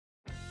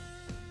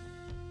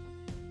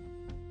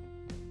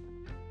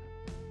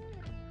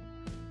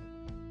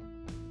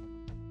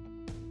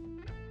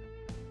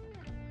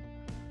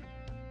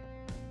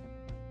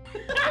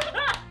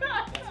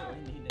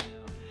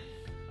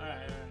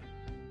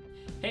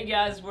Hey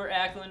guys, we're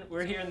Acklen.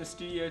 We're here in the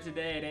studio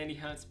today at Andy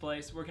Hunt's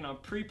place working on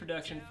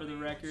pre-production for the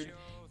record,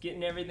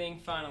 getting everything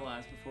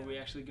finalized before we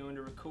actually go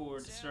into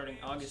record starting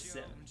August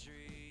 7th.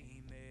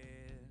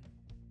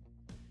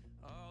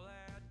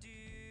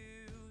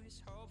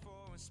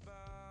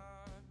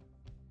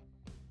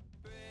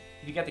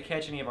 If you got to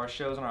catch any of our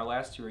shows on our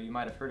last tour, you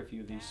might have heard a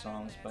few of these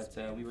songs, but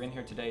we were in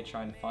here today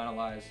trying to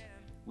finalize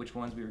which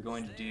ones we were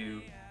going to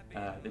do,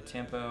 the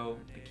tempo,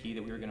 the key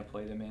that we were going to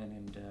play them in,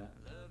 and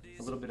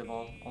a little bit of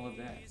all of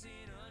that.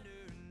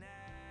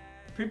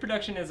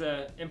 Pre-production is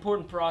an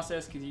important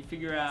process because you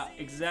figure out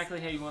exactly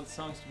how you want the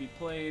songs to be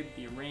played,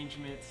 the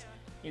arrangements,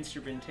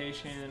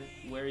 instrumentation,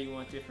 where you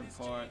want different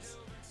parts.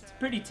 It's a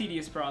pretty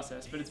tedious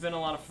process, but it's been a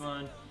lot of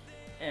fun,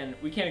 and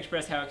we can't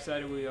express how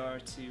excited we are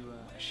to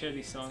share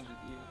these songs with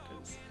you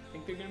because I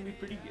think they're going to be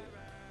pretty good.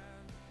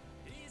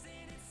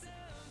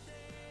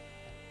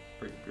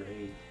 Pretty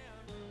great.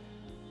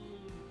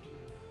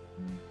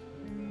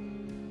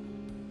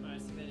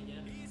 Alright, submit again.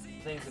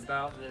 Things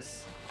about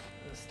this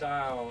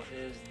style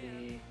is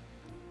the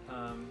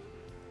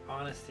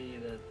honesty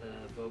that the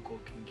vocal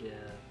can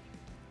give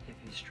if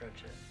you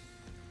stretch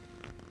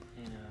it.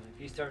 You know,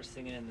 if you start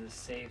singing in this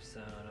safe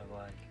zone of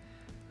like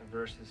the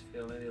verses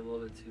feel maybe a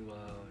little bit too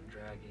low and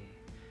draggy,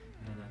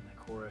 and then the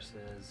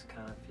choruses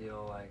kind of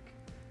feel like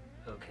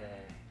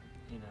okay,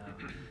 you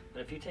know.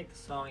 But if you take the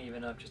song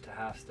even up just a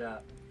half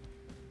step,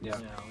 Yeah.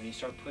 you know, when you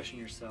start pushing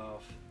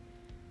yourself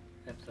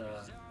at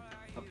the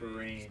upper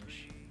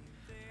range,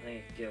 I think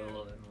it can give a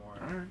little bit more.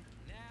 Alright.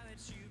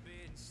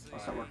 I'll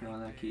start working on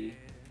that key.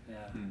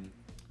 Yeah.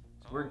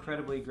 So we're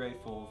incredibly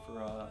grateful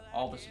for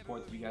all the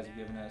support that you guys have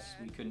given us.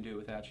 We couldn't do it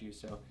without you,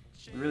 so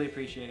we really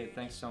appreciate it.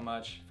 Thanks so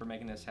much for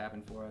making this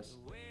happen for us.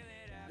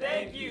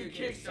 Thank you,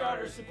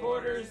 Kickstarter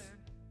supporters!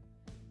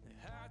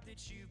 The heart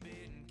that you've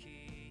been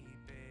keeping.